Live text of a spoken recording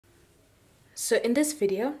So in this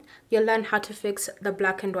video, you'll learn how to fix the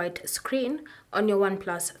black and white screen on your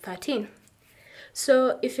OnePlus 13.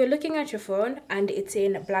 So if you're looking at your phone and it's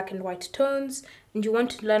in black and white tones and you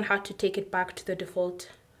want to learn how to take it back to the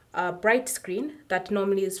default bright screen that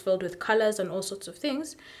normally is filled with colors and all sorts of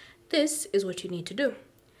things, this is what you need to do.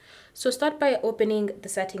 So start by opening the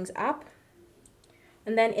settings app,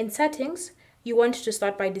 and then in settings, you want to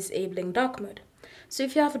start by disabling dark mode. So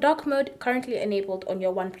if you have dark mode currently enabled on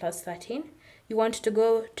your OnePlus 13, you want to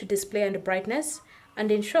go to display and brightness and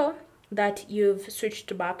ensure that you've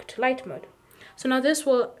switched back to light mode. So now this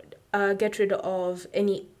will get rid of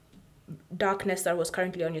any darkness that was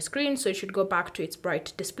currently on your screen, so it should go back to its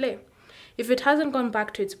bright display. If it hasn't gone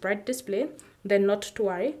back to its bright display, then not to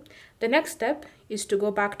worry. The next step is to go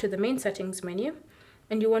back to the main settings menu,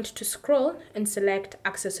 and you want to scroll and select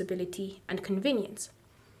accessibility and convenience.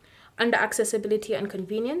 Under accessibility and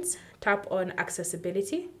convenience, tap on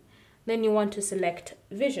accessibility. Then you want to select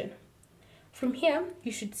vision. From here,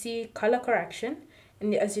 you should see color correction,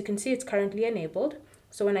 and as you can see, it's currently enabled.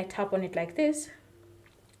 So when I tap on it like this,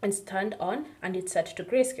 it's turned on and it's set to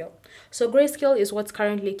grayscale. So grayscale is what's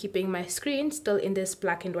currently keeping my screen still in this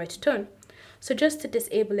black and white tone. So just to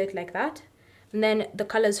disable it like that, and then the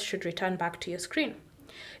colors should return back to your screen.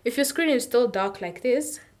 If your screen is still dark like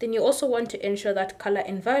this, then you also want to ensure that color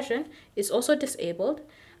inversion is also disabled,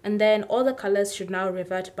 and then all the colors should now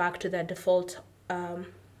revert back to their default.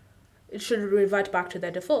 It should revert back to their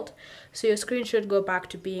default. So your screen should go back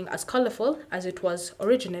to being as colorful as it was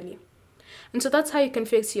originally. And so that's how you can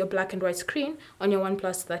fix your black and white screen on your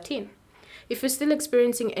OnePlus 13. If you're still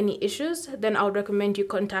experiencing any issues, then I would recommend you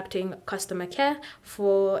contacting customer care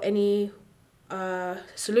for any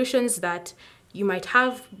solutions that you might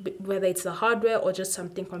have, whether it's the hardware or just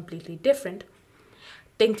something completely different.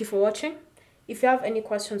 Thank you for watching. If you have any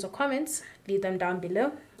questions or comments, leave them down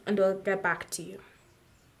below and we'll get back to you.